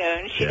of.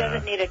 Soon. She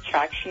doesn't need a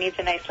truck. She needs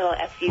a nice little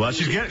SUV. Well,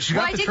 she got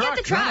I the did truck. get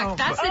the truck. No,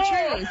 That's but- the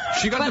truth.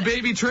 She got the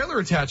baby trailer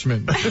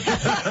attachment.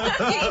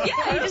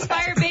 Yeah, you just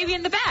fire a baby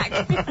in the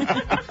back.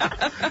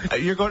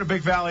 You're going to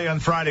Big Valley on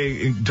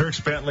Friday. Dirk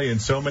Bentley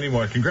and so many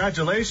more.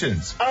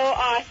 Congratulations. Oh,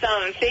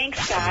 awesome.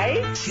 Thanks,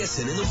 guys.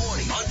 Kissin' in the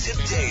morning on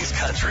today's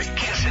country.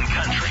 Kissin'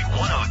 Country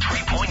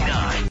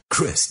 103.9.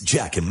 Chris,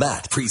 Jack, and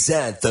Matt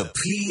present the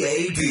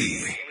PAB,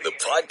 the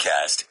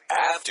podcast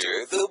after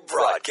the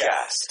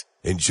broadcast.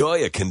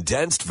 Enjoy a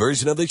condensed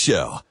version of the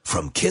show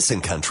from Kissin'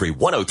 Country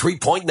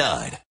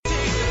 103.9.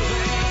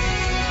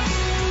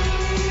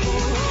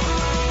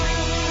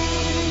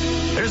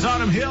 There's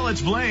Autumn Hill.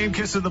 It's Blame.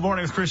 Kiss in the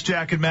morning with Chris,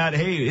 Jack, and Matt.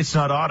 Hey, it's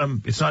not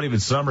autumn. It's not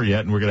even summer yet,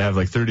 and we're going to have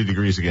like 30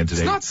 degrees again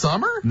today. It's not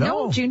summer?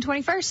 No. June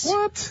 21st.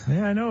 What?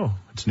 Yeah, I know.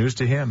 It's news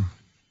to him.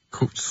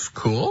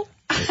 Cool?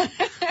 I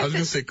was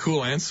going to say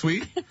cool and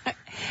sweet.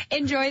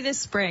 Enjoy this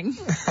spring.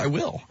 I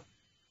will.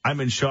 I'm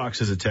in shock,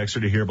 says a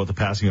texter, to hear about the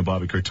passing of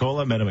Bobby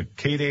Curtola. Met him at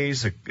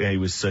K-Days. He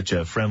was such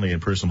a friendly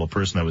and personable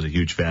person. I was a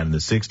huge fan in the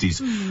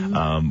 60s.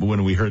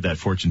 When we heard that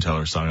Fortune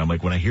Teller song, I'm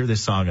like, when I hear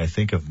this song, I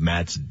think of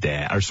Jack's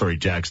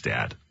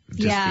dad.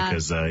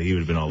 Because he would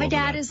have been all over that.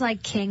 My dad is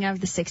like king of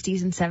the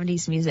 60s and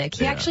 70s music.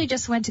 He actually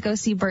just went to go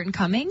see Burton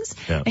Cummings,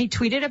 and he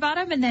tweeted about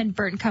him, and then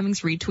Burton Cummings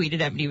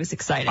retweeted him, and he was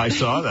excited. I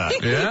saw that.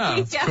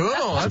 That's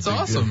cool. That's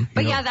awesome.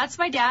 But that's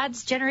my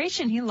dad's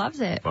generation. He loves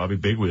it. Bobby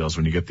Big Wheels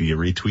when you get the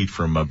retweet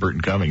from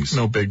Burton Cummings.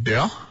 No big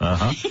deal.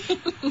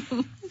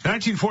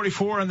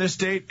 1944 on this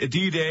date,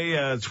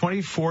 D-Day,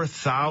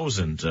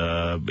 24,000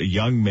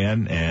 young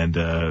men, and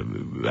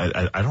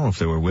I don't know if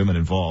there were women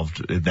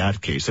involved in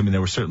that case. I mean,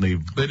 there were certainly...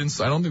 I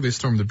don't think they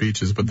stormed the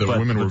beaches, but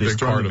women were a big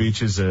part of it. They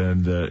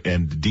stormed the beaches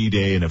and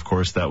D-Day, and of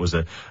course that was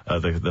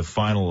the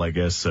final, I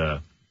guess,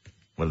 what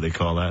do they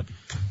call that?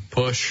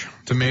 Push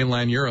to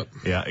mainland Europe.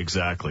 Yeah,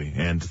 exactly.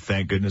 And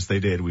thank goodness they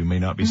did. We may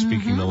not be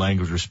speaking the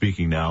language we're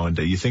speaking now. And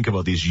you think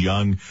about these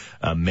young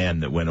men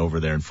that went over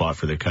there and fought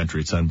for their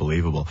country. It's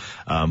unbelievable.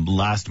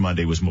 Last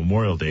Monday was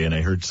Memorial Day, and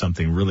I heard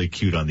something really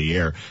cute on the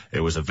air.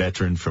 It was a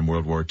veteran from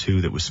World War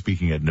II that was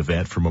speaking at an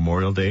event for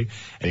Memorial Day,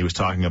 and he was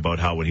talking about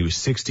how when he was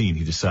 16,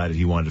 he decided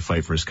he wanted to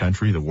fight for his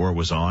country. The war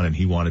was on, and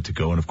he wanted to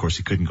go, and of course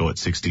he couldn't go at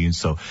 16.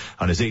 So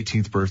on his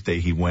 18th birthday,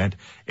 he went,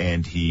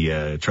 and he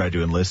tried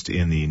to enlist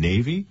in the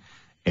Navy.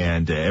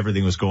 And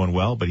everything was going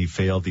well, but he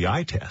failed the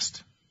eye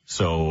test.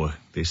 So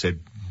they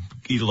said,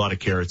 eat a lot of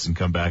carrots and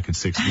come back in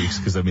 6 weeks,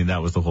 because, I mean,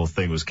 that was the whole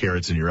thing, was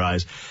carrots in your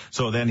eyes.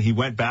 So then he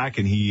went back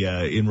and he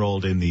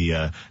enrolled in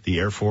the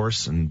Air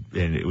Force, and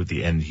at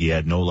the end he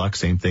had no luck.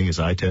 Same thing, his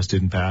eye test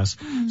didn't pass.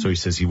 So he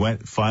says he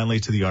went finally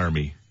to the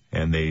Army.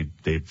 And they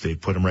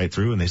put him right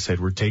through, and they said,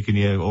 we're taking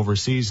you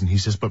overseas. And he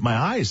says, but my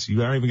eyes,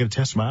 you aren't even going to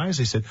test my eyes.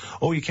 They said,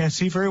 oh, you can't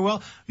see very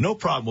well? No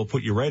problem. We'll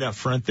put you right up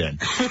front then.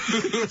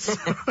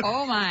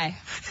 Oh, my.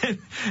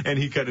 And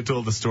he kind of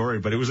told the story,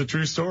 but it was a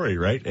true story,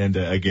 right? And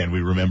again,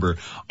 we remember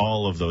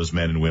all of those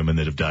men and women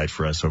that have died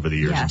for us over the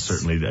years. Yes. And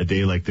certainly a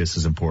day like this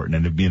is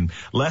important. And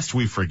lest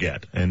we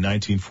forget, and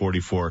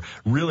 1944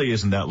 really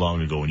isn't that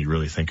long ago when you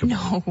really think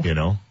about it, you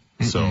know?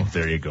 So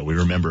there you go. We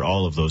remember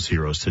all of those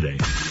heroes today.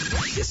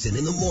 Kissin'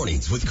 in the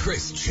Mornings with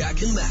Chris,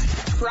 Jack, and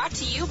Matt. Brought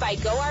to you by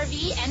Go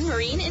RV and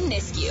Marine in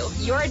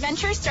Nisku. Your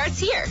adventure starts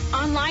here.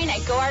 Online at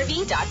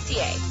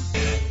GoRV.ca.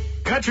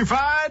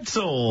 Countrified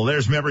Soul.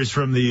 There's memories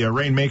from the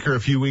Rainmaker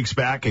a few weeks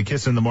back. A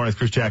Kiss in the Morning with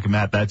Chris, Jack, and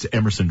Matt. That's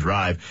Emerson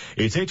Drive.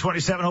 It's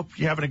 8:27. Hope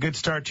you're having a good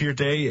start to your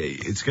day.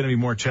 It's going to be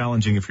more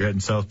challenging if you're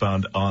heading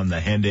southbound on the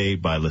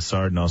Henday by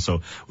Lessard. And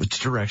also, which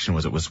direction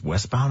was it? Was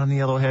westbound on the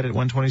Yellowhead at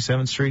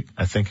 127th Street?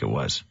 I think it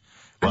was.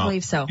 Well, I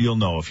believe so. You'll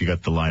know if you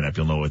got the lineup.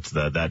 You'll know it's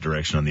that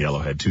direction on the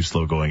Yellowhead. 2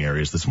 slow-going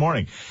areas this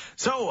morning.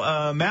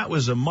 So Matt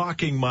was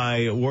mocking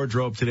my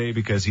wardrobe today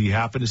because he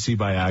happened to see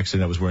by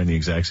accident I was wearing the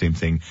exact same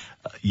thing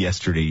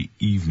yesterday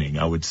evening.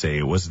 I would say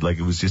it was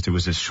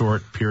a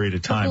short period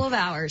of time. Couple of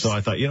hours. So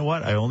I thought, you know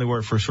what? I only wore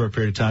it for a short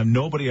period of time.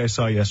 Nobody I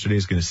saw yesterday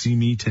is going to see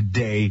me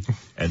today,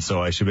 and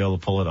so I should be able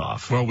to pull it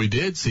off. Well, we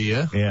did see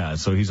you. Yeah.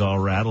 So he's all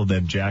rattled.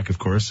 Then Jack, of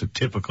course,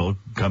 typical,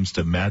 comes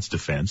to Matt's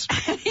defense.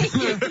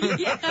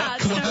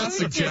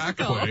 Classic Jack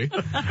way.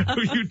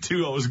 You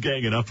two always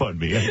ganging up on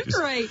me.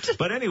 Right.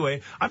 But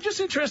anyway, I'm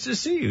just interested to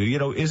see you. You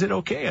know, is it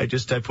okay? I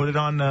put it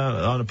on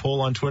a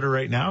poll on Twitter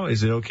right now.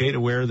 Is it okay to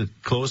wear the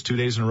clothes 2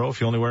 days in a row if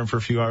you only wear them for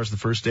a few hours the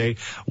first day?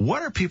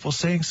 What are people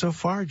saying so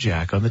far,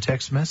 Jack, on the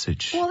text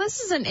message? Well,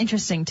 this is an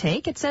interesting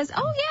take. It says,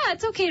 oh, yeah,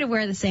 it's okay to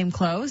wear the same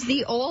clothes.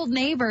 The old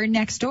neighbor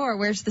next door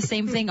wears the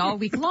same thing all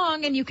week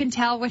long, and you can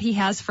tell what he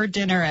has for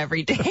dinner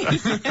every day.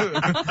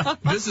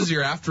 This is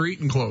your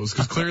after-eating clothes,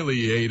 because clearly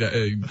you ate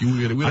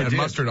we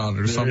had mustard on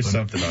it or something. There's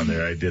something on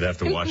there. I did have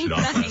to wash it off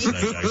last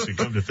night, actually,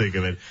 come to think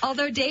of it.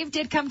 Although Dave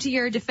did come to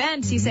your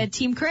defense. He said,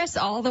 Team Chris,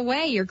 all the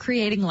way. You're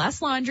creating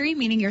less laundry,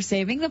 meaning you're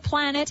saving the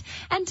planet,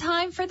 and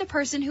time for the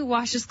person who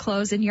washes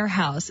clothes in your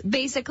house.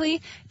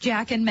 Basically,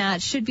 Jack and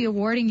Matt should be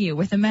awarding you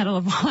with a Medal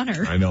of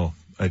Honor. I know.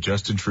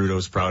 Justin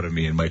Trudeau's proud of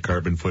me and my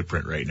carbon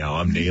footprint right now.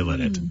 I'm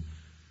nailing it.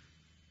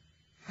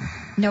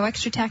 No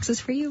extra taxes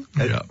for you?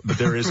 Yeah, but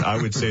I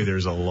would say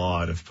there's a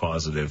lot of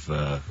positive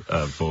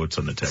votes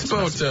on the text.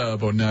 It's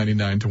about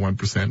 99 to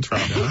 1%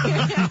 right now.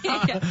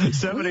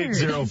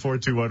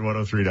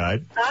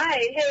 780-421-1039. Hi.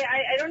 Hey,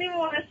 I don't even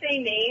want to say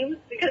names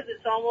because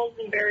it's almost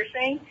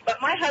embarrassing, but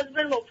my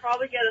husband will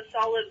probably get a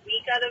solid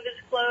week out of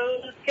his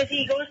clothes because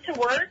he goes to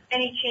work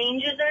and he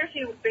changes there, so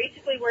he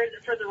basically wears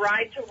it for the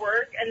ride to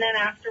work and then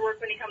after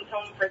work when he comes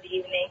home for the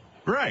evening.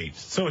 Right.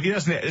 So he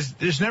doesn't.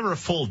 There's never a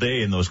full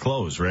day in those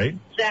clothes, right?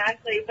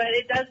 Exactly. But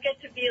it does get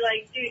to be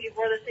like, dude, you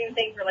wore the same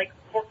thing for like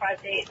 4 or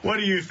 5 days. What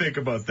do you think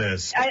about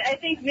this? I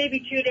think maybe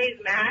 2 days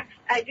max.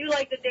 I do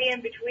like the day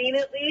in between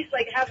at least.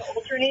 Like have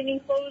alternating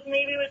clothes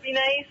maybe would be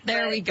nice.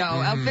 There we go.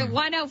 Outfit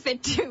 1,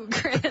 outfit 2,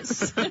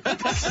 Chris.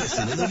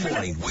 Kissin' in the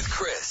Morning with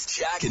Chris,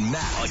 Jack, and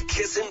Matt on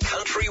Kissin'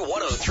 Country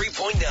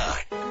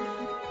 103.9.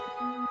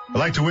 I'd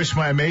like to wish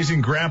my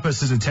amazing grandpa,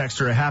 says a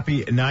texter, a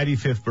happy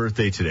 95th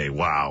birthday today.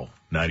 Wow.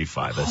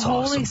 95. That's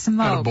Holy awesome.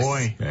 smokes.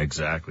 Boy.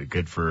 Exactly.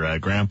 Good for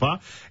Grandpa.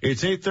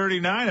 It's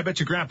 8:39. I bet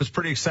your Grandpa's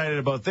pretty excited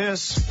about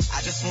this.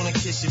 I just want to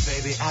kiss you,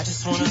 baby. I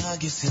just want to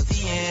hug you till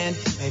the end.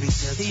 Baby,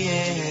 till the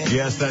end.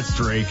 Yes, that's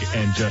Drake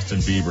and Justin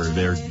Bieber.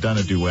 They're done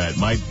a duet.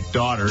 My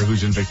daughter,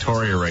 who's in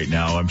Victoria right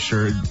now, I'm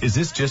sure, is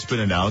this just been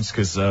announced?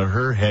 Because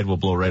her head will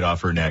blow right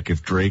off her neck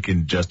if Drake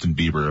and Justin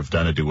Bieber have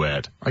done a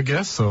duet. I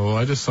guess so.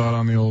 I just saw it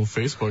on the old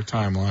Facebook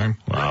timeline.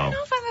 I Wow. don't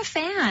know if I'm a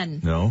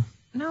fan. No?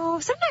 No,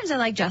 sometimes I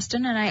like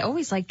Justin and I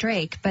always like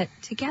Drake, but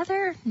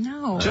together,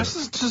 no.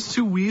 Justin's just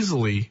too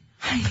weaselly.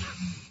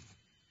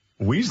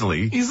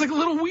 Weasley? He's like a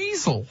little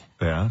weasel.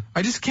 Yeah.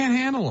 I just can't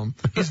handle him.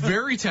 He's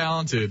very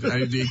talented.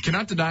 I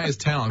cannot deny his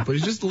talent, but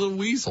he's just a little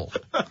weasel.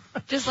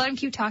 Just let him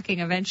keep talking.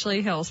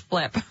 Eventually he'll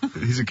flip.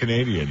 He's a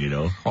Canadian, you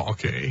know.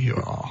 Okay,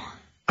 well,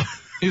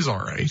 he's all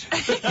right.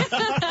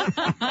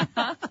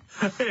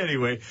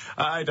 Anyway,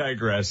 I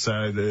digress.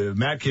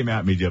 Matt came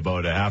at me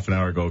about a half an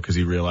hour ago because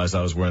he realized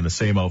I was wearing the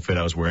same outfit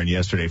I was wearing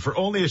yesterday for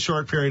only a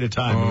short period of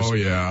time. Oh,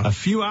 yeah. A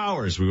few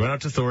hours. We went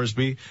out to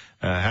Thorsby,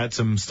 had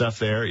some stuff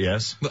there,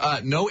 yes.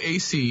 No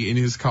AC in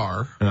his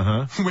car.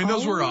 Uh-huh.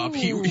 Windows were up.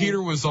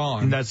 Heater was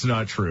on. That's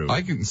not true.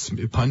 I can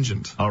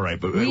pungent. All right,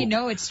 but We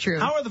know it's true.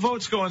 how are the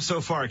votes going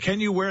so far? Can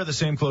you wear the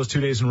same clothes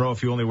 2 days in a row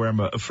if you only wear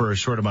them for a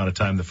short amount of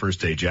time the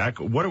first day, Jack?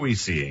 What are we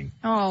seeing?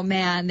 Oh,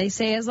 man. They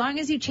say as long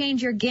as you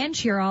change your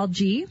Ginch, you're all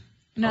G.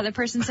 Another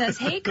person says,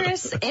 hey,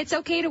 Chris, it's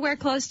okay to wear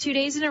clothes 2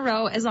 days in a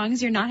row as long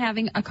as you're not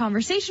having a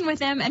conversation with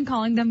them and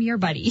calling them your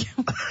buddy.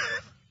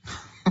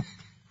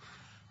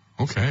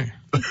 Okay.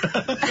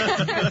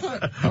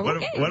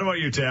 What about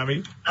you,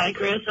 Tammy? Hi,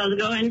 Chris. How's it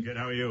going? Good.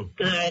 How are you?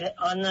 Good.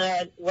 On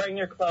the wearing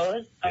your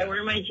clothes, I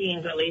wear my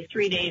jeans at least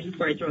 3 days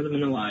before I throw them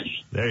in the wash.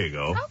 There you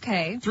go.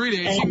 Okay. 3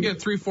 days, you can get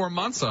 3-4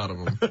 months out of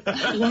them.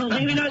 Well,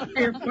 maybe not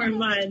 3 or 4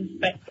 months,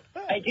 but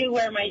I do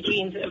wear my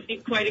jeans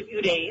quite a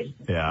few days,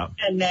 Yeah.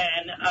 and then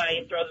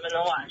I throw them in the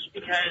wash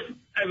because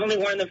I've only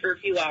worn them for a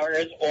few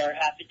hours or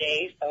half a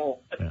day, so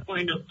what's the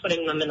point of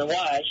putting them in the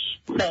wash?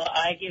 So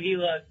I give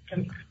you a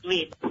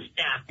complete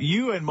stack.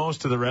 You and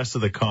most of the rest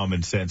of the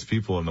common sense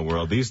people in the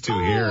world, these two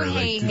here are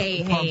like,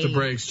 Pump the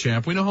brakes,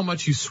 champ. We know how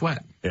much you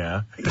sweat.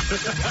 yeah.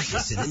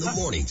 Listen in the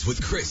mornings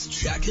with Chris,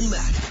 Jack, and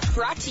Matt.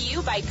 Brought to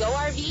you by Go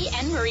RV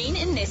and Marine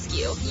in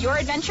Nisku. Your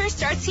adventure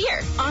starts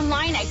here.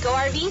 Online at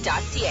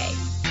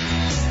GoRV.ca.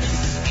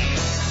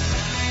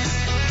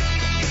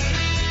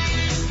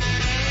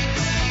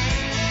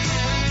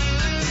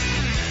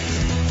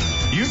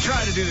 You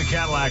try to do the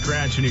Cadillac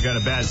Ranch and you got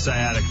a bad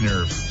sciatic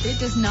nerve. It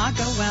does not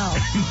go well.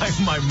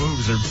 my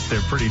moves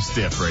they're pretty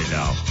stiff right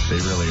now. They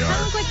really are.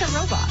 Sounds like the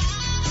robot.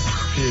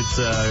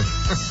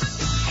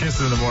 It's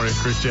Kissing in the Morning,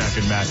 Chris, Jack,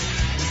 and Matt.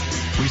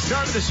 We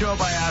started the show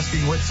by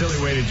asking what silly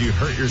way did you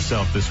hurt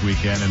yourself this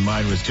weekend, and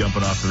mine was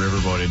jumping off the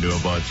riverboat into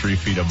about 3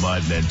 feet of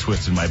mud and then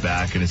twisting my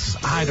back, and it's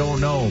just, I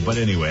don't know. But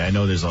anyway, I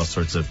know there's all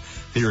sorts of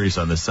theories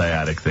on the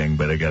sciatic thing,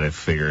 but I got to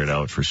figure it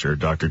out for sure.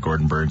 Dr.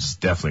 Gordon Burns is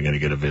definitely going to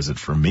get a visit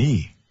from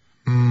me.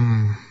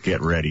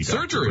 Get ready,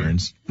 Dr. Surgery.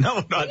 Burns.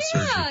 No, not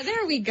surgery. Yeah,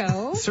 there we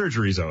go.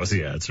 Surgery's always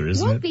the answer,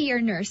 isn't We'll it? be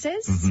your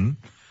nurses. Mm-hmm.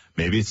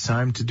 Maybe it's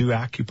time to do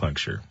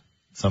acupuncture.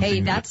 Something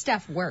Hey, that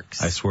stuff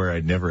works. I swear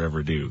I'd never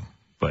ever do.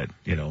 But,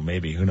 you know,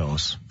 maybe, who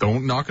knows?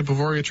 Don't knock it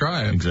before you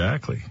try it.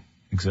 Exactly.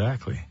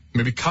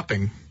 Maybe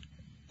cupping.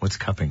 What's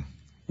cupping?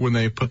 When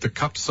they put the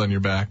cups on your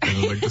back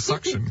and like the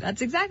suction.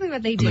 That's exactly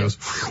what they And do. it goes,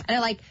 And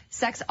it like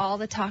sucks all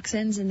the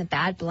toxins and the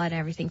bad blood and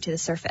everything to the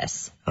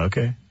surface.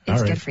 Okay. It's all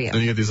right. good for you.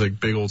 Then you get these like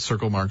big old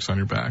circle marks on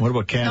your back. What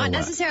about candle Not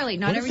wax? necessarily,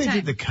 not what every if they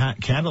time. did the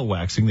candle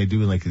waxing they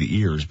do in like the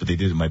ears, but they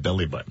did it in my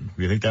belly button?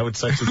 You think that would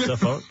suck some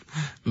stuff out?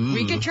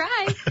 We could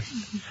try.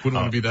 Wouldn't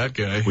want to be that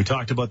guy. We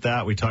talked about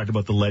that. We talked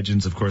about the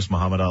legends, of course,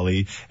 Muhammad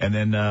Ali, and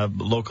then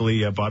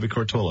locally Bobby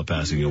Cortola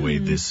passing away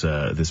this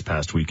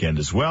past weekend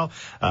as well.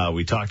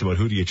 We talked about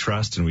who do you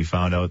trust, and we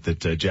found out that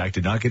Jack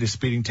did not get a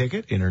speeding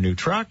ticket in her new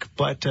truck,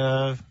 but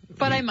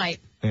But I might.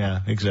 yeah,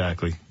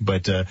 exactly.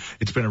 But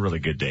it's been a really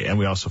good day. And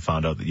we also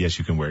found out that, yes,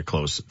 you can wear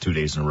clothes 2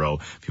 days in a row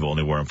if you've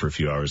only worn them for a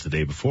few hours the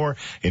day before.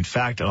 In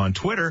fact, on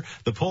Twitter,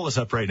 the poll is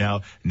up right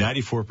now.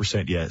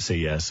 94% say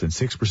yes and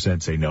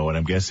 6% say no. And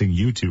I'm guessing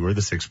you two are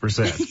the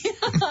 6%.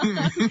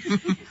 I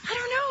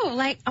don't know.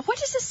 Like, what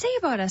does this say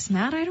about us,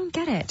 Matt? I don't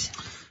get it.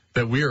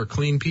 That we are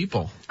clean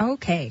people.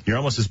 Okay. You're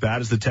almost as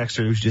bad as the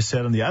texter who just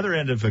said on the other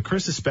end of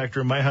Chris's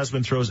spectrum, my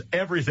husband throws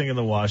everything in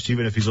the wash,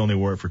 even if he's only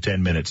wore it for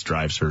 10 minutes,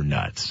 drives her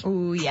nuts.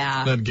 Oh,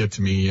 yeah. That'd get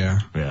to me, yeah.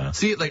 Yeah.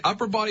 See, like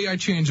upper body I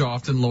change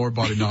often, lower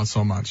body not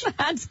so much.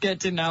 That's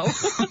good to know.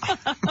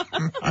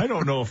 I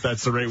don't know if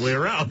that's the right way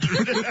around.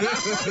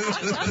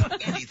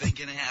 Anything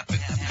can happen.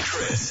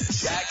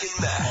 Chris, Jack, and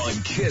Matt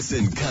on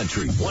Kissin'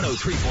 Country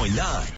 103.9.